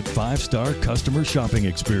transparent 5-star customer shopping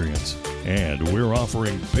experience, and we're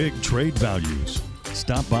offering big trade values.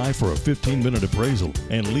 Stop by for a 15-minute appraisal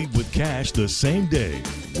and leave with cash the same day.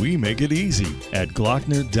 We make it easy at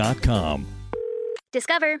Glockner.com.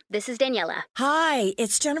 Discover, this is Daniela. Hi,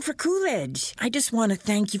 it's Jennifer Coolidge. I just want to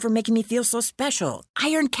thank you for making me feel so special.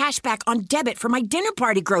 I earned cash back on debit for my dinner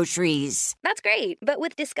party groceries. That's great, but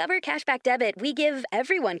with Discover Cashback Debit, we give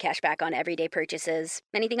everyone cash back on everyday purchases.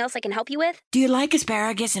 Anything else I can help you with? Do you like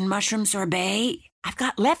asparagus and mushroom sorbet? I've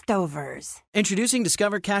got leftovers. Introducing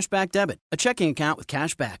Discover Cashback Debit, a checking account with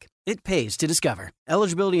cash back. It pays to Discover.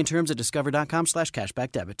 Eligibility and terms at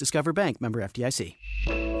discover.com/cashback debit. Discover Bank, member FDIC.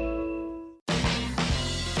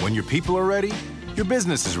 When your people are ready, Your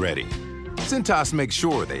business is ready. Cintas makes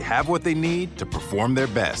sure they have what they need to perform their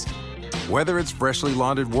best. Whether it's freshly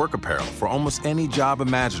laundered work apparel for almost any job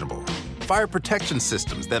imaginable, fire protection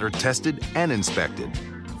systems that are tested and inspected,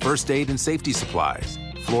 first aid and safety supplies,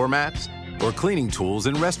 floor mats, or cleaning tools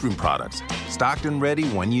and restroom products, stocked and ready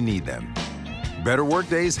when you need them. Better work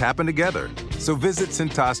days happen together, so visit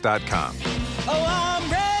Cintas.com. Oh,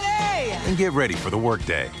 I'm ready! And get ready for the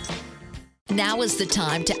workday. Now is the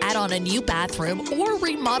time to add on a new bathroom or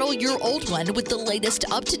remodel your old one with the latest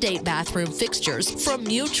up-to-date bathroom fixtures from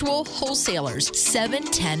Mutual Wholesalers,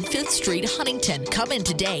 710 5th Street, Huntington. Come in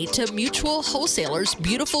today to Mutual Wholesalers'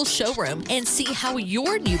 beautiful showroom and see how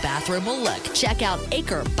your new bathroom will look. Check out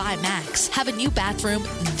Acre by Max. Have a new bathroom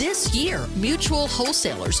this year. Mutual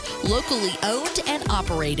Wholesalers, locally owned and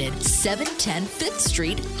operated, 710 5th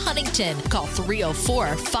Street, Huntington. Call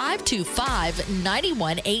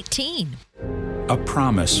 304-525-9118. A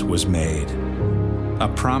promise was made. A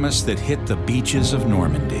promise that hit the beaches of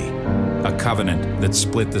Normandy. A covenant that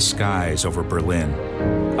split the skies over Berlin.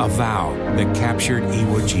 A vow that captured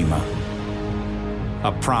Iwo Jima.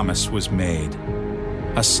 A promise was made.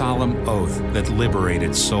 A solemn oath that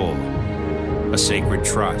liberated Seoul. A sacred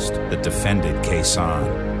trust that defended Khe Sanh.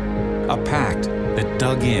 A pact that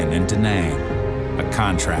dug in Da Nang. A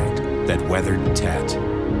contract that weathered Tet.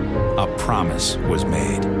 A promise was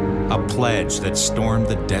made. A pledge that stormed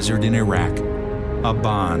the desert in Iraq. A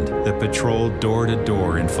bond that patrolled door to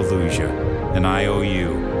door in Fallujah. An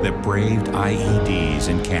IOU that braved IEDs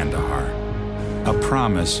in Kandahar. A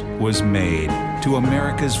promise was made to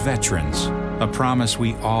America's veterans. A promise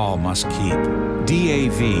we all must keep.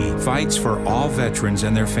 DAV fights for all veterans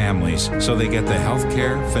and their families so they get the health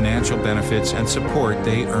care, financial benefits, and support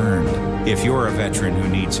they earned. If you're a veteran who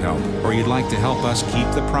needs help or you'd like to help us keep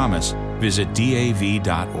the promise, visit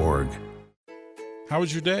DAV.org. How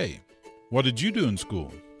was your day? What did you do in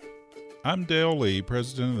school? I'm Dale Lee,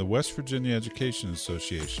 president of the West Virginia Education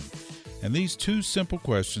Association, and these two simple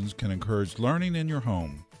questions can encourage learning in your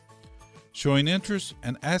home. Showing interest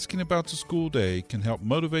and asking about the school day can help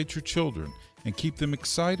motivate your children and keep them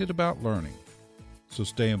excited about learning. So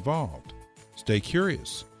stay involved, stay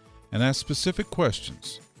curious, and ask specific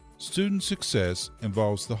questions. Student success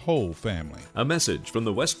involves the whole family. A message from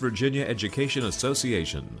the West Virginia Education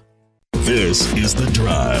Association. This is The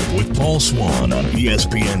Drive with Paul Swan on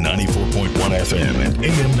ESPN 94.1 FM and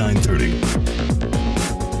AM 930.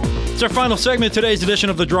 It's our final segment, today's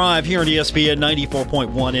edition of The Drive here on ESPN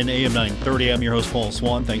 94.1 and AM 930. I'm your host, Paul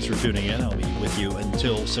Swan. Thanks for tuning in. I'll be with you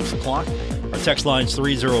until 6 o'clock. Our text line is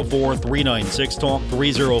 304-396-TALK,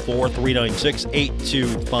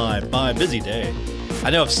 304-396-8255. Busy day. I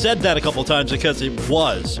know I've said that a couple times because it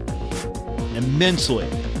was immensely.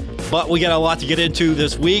 But we got a lot to get into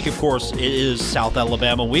this week. Of course, it is South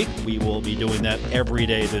Alabama week. We will be doing that every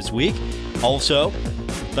day this week. Also,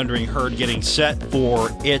 Thundering Herd getting set for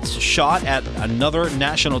its shot at another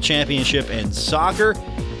national championship in soccer.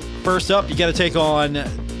 First up, you got to take on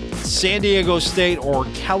San Diego State or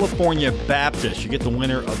California Baptist. You get the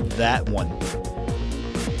winner of that one.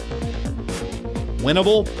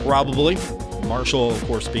 Winnable, probably. Marshall, of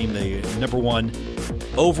course, being the number one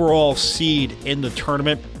overall seed in the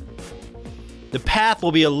tournament. The path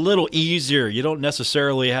will be a little easier. You don't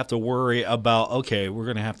necessarily have to worry about, okay, we're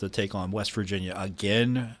going to have to take on West Virginia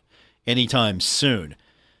again anytime soon.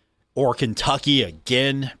 Or Kentucky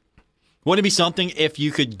again. Wouldn't it be something if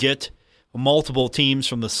you could get multiple teams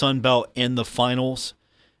from the Sun Belt in the finals?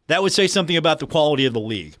 That would say something about the quality of the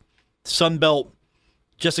league. Sun Belt,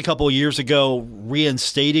 just a couple of years ago,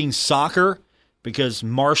 reinstating soccer because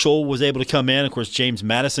Marshall was able to come in. Of course, James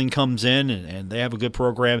Madison comes in, and they have a good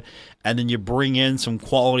program. And then you bring in some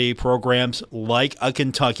quality programs like a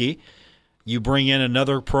Kentucky. You bring in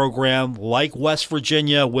another program like West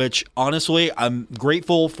Virginia, which, honestly, I'm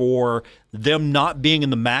grateful for them not being in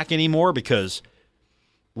the MAC anymore because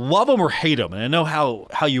love them or hate them. And I know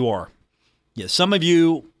how you are. Yeah, some of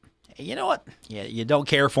you, you know what? Yeah, you don't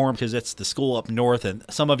care for them because it's the school up north. And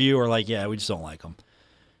some of you are like, yeah, we just don't like them.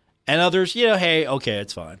 And others, hey, okay,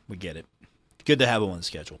 it's fine. We get it. Good to have it on the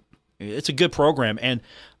schedule. It's a good program. And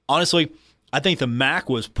honestly, I think the MAC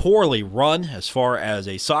was poorly run as far as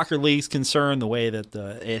a soccer league is concerned, the way that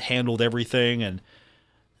it handled everything in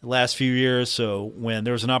the last few years. So when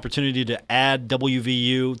there was an opportunity to add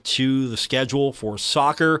WVU to the schedule for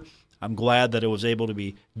soccer, I'm glad that it was able to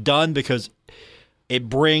be done because it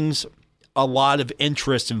brings a lot of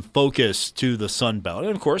interest and focus to the Sun Belt.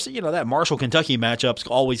 And, of course, that Marshall-Kentucky matchup's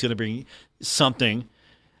always going to bring something.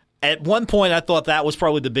 At one point, I thought that was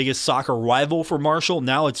probably the biggest soccer rival for Marshall.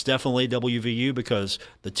 Now it's definitely WVU because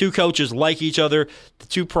the two coaches like each other. The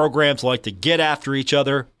two programs like to get after each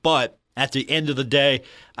other. But at the end of the day,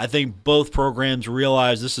 I think both programs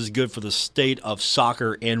realize this is good for the state of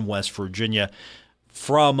soccer in West Virginia.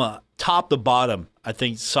 From top to bottom, I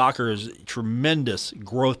think soccer is tremendous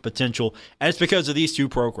growth potential, and it's because of these two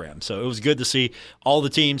programs. So it was good to see all the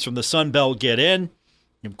teams from the Sun Belt get in.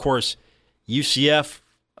 Of course, UCF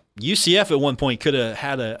at one point could have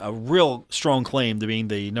had a real strong claim to being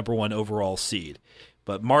the number one overall seed.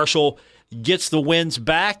 But Marshall gets the wins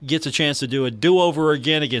back, gets a chance to do a do-over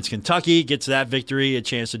again against Kentucky, gets that victory, a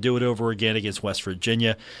chance to do it over again against West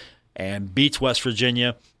Virginia, and beats West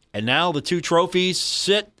Virginia. And now the two trophies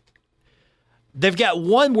sit. They've got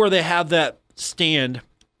one where they have that stand,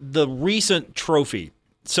 the recent trophy.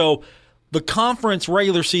 So the conference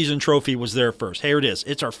regular season trophy was there first. Here it is.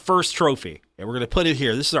 It's our first trophy. And we're going to put it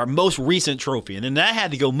here. This is our most recent trophy. And then that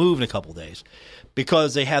had to go move in a couple days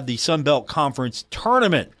because they have the Sun Belt Conference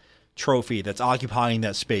Tournament trophy that's occupying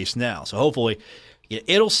that space now. So hopefully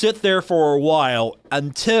it'll sit there for a while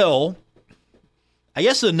until, I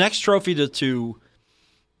guess, the next trophy to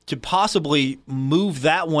possibly move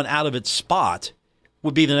that one out of its spot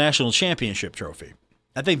would be the National Championship trophy.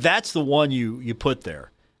 I think that's the one you put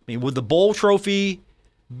there. I mean, would the bowl trophy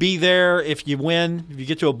be there if you win, if you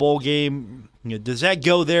get to a bowl game? Does that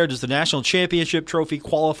go there? Does the National Championship trophy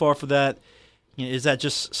qualify for that? Is that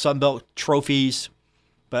just Sun Belt trophies?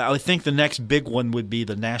 But I would think the next big one would be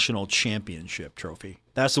the National Championship trophy.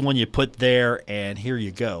 That's the one you put there, and here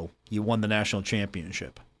you go. You won the National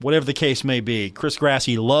Championship. Whatever the case may be, Chris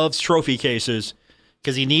Grassi loves trophy cases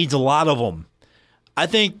because he needs a lot of them. I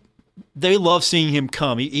think they love seeing him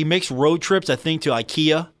come. He makes road trips, I think, to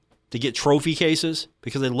IKEA to get trophy cases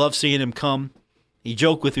because they love seeing him come. He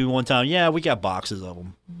joked with me one time, yeah, we got boxes of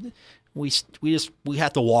them. We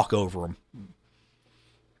have to walk over them.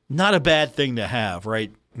 Not a bad thing to have,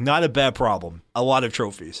 right? Not a bad problem. A lot of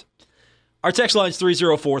trophies. Our text line is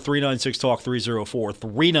 304-396-TALK,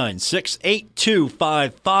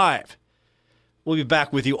 304-396-8255. We'll be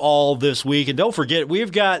back with you all this week. And don't forget,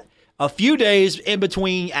 we've got a few days in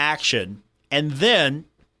between action. And then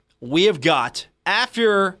we have got,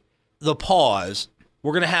 after the pause,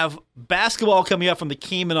 we're going to have basketball coming up from the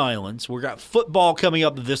Cayman Islands. We've got football coming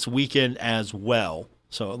up this weekend as well.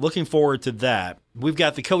 So looking forward to that. We've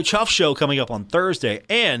got the Coach Huff Show coming up on Thursday.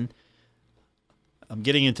 And I'm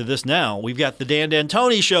getting into this now. We've got the Dan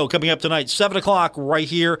D'Antoni Show coming up tonight, 7 o'clock right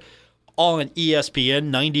here on ESPN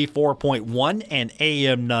 94.1 and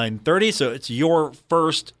AM 930. So it's your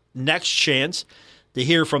first next chance to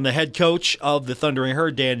hear from the head coach of the Thundering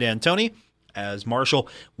Herd, Dan D'Antoni, as Marshall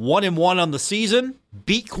 1-1 on the season,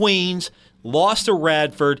 beat Queens, lost to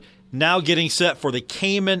Radford, now getting set for the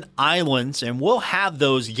Cayman Islands, and we'll have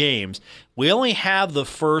those games. We only have the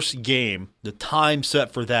first game, the time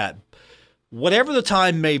set for that. Whatever the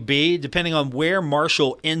time may be, depending on where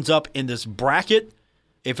Marshall ends up in this bracket,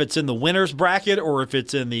 if it's in the winner's bracket or if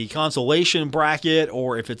it's in the consolation bracket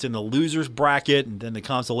or if it's in the loser's bracket and then the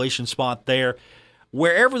consolation spot there,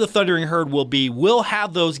 wherever the Thundering Herd will be, we'll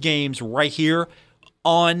have those games right here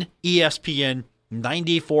on ESPN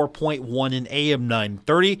 94.1 and AM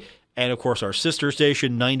 930. And, of course, our sister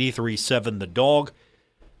station, 93.7 The Dog.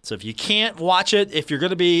 So if you can't watch it, if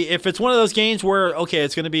it's one of those games where, okay,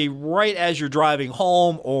 it's going to be right as you're driving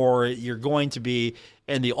home or you're going to be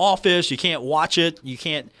in the office, you can't watch it, you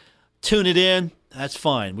can't tune it in, that's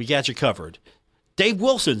fine. We got you covered. Dave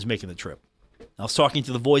Wilson's making the trip. I was talking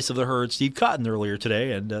to the voice of the Herd, Steve Cotton, earlier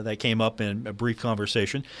today, and that came up in a brief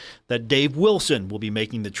conversation, that Dave Wilson will be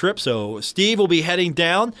making the trip. So Steve will be heading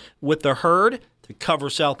down with the Herd to cover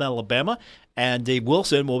South Alabama, and Dave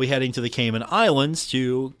Wilson will be heading to the Cayman Islands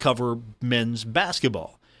to cover men's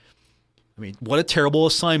basketball. I mean, what a terrible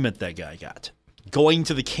assignment that guy got. Going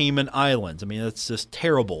to the Cayman Islands. I mean, it's just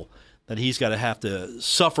terrible that he's got to have to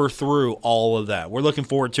suffer through all of that. We're looking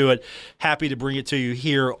forward to it. Happy to bring it to you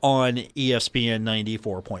here on ESPN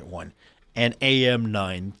 94.1 and AM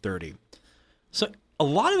 930. So a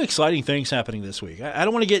lot of exciting things happening this week. I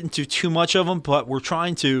don't want to get into too much of them, but we're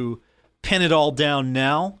trying to pin it all down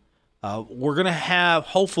now. We're going to have,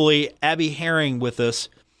 hopefully, Abby Herring with us.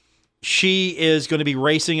 She is going to be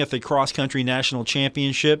racing at the Cross Country National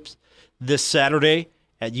Championships this Saturday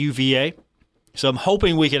at UVA. So I'm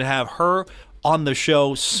hoping we can have her on the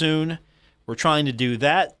show soon. We're trying to do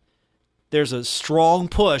that. There's a strong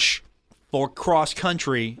push for cross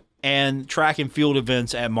country and track and field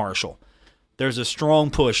events at Marshall. There's a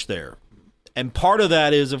strong push there. And part of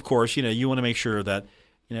that is, of course, you want to make sure that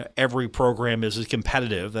every program is as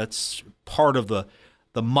competitive. That's part of the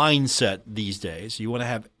the mindset these days. You want to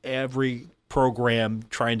have every program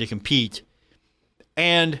trying to compete.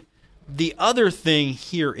 And the other thing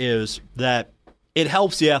here is that it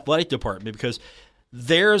helps the athletic department because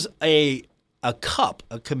there's a cup,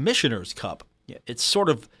 a commissioner's cup. It's sort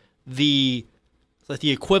of the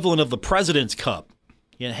equivalent of the President's Cup.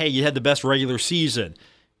 Hey, you had the best regular season.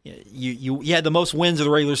 You had the most wins of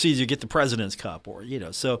the regular season, you get the President's Cup. Or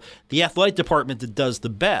so the athletic department that does the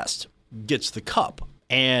best gets the cup.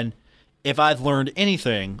 And if I've learned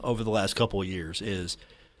anything over the last couple of years is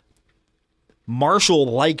Marshall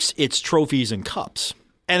likes its trophies and cups.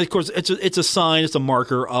 And of course, it's a sign, it's a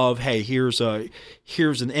marker of, hey, here's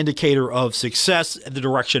an indicator of success in the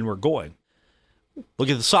direction we're going. Look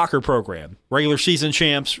at the soccer program, regular season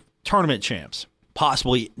champs, tournament champs,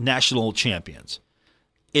 possibly national champions.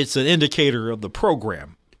 It's an indicator of the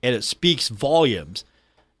program, and it speaks volumes.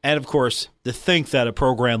 And of course, to think that a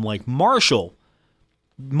program like Marshall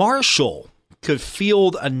could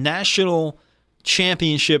field a national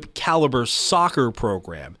championship caliber soccer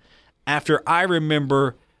program after I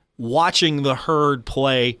remember watching the Herd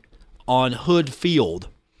play on Hood Field.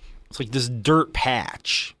 It's like this dirt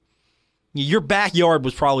patch. Your backyard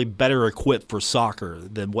was probably better equipped for soccer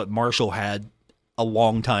than what Marshall had a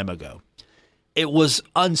long time ago. It was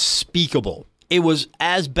unspeakable. It was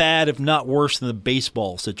as bad, if not worse, than the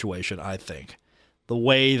baseball situation, I think. The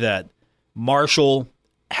way that Marshall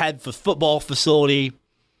had the football facility,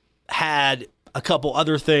 had a couple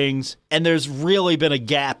other things, and there's really been a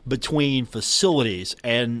gap between facilities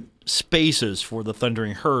and spaces for the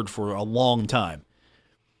Thundering Herd for a long time.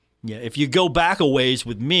 Yeah, if you go back a ways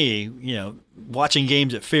with me, watching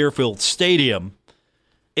games at Fairfield Stadium,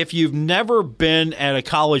 if you've never been at a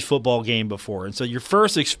college football game before, and so your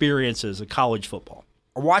first experience is a college football,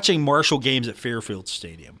 or watching Marshall games at Fairfield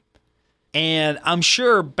Stadium, and I'm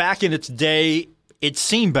sure back in its day, it's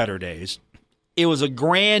seen better days. It was a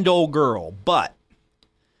grand old girl, but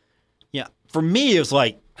for me, it was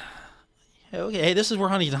like, okay, this is where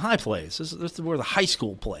Huntington High plays. This is where the high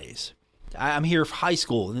school plays. I'm here for high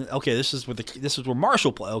school. Okay, this is where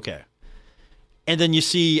Marshall plays. Okay, and then you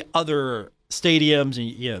see other stadiums, and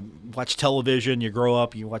you watch television. You grow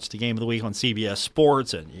up, you watch the Game of the Week on CBS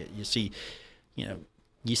Sports, and you see,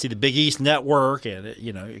 you see the Big East Network,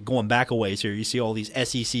 and going back a ways here, you see all these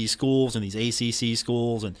SEC schools and these ACC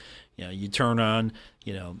schools, and you turn on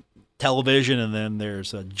television, and then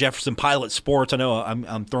there's Jefferson Pilot Sports. I know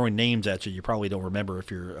I'm throwing names at you. You probably don't remember if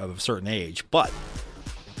you're of a certain age,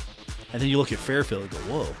 and then you look at Fairfield and go,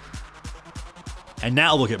 whoa. And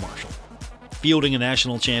now look at Marshall, fielding a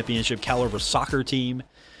national championship caliber soccer team,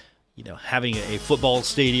 having a football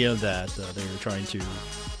stadium that they're trying to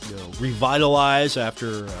revitalize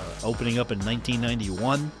after opening up in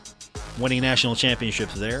 1991, winning national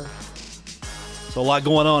championships there. So a lot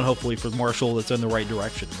going on, hopefully, for Marshall that's in the right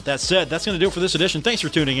direction. With that said, that's going to do it for this edition. Thanks for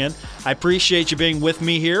tuning in. I appreciate you being with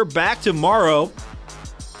me here. Back tomorrow.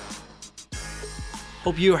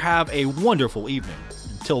 Hope you have a wonderful evening.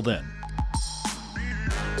 Until then.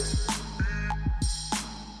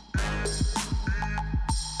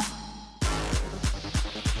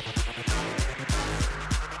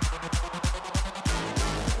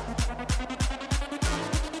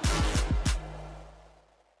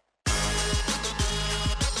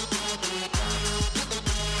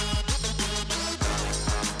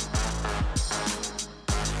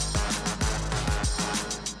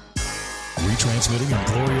 Transmitting on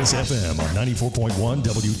Glorious FM on 94.1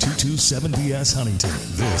 W227BS Huntington.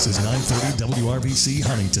 This is 930 WRVC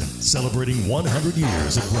Huntington, celebrating 100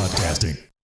 years of broadcasting.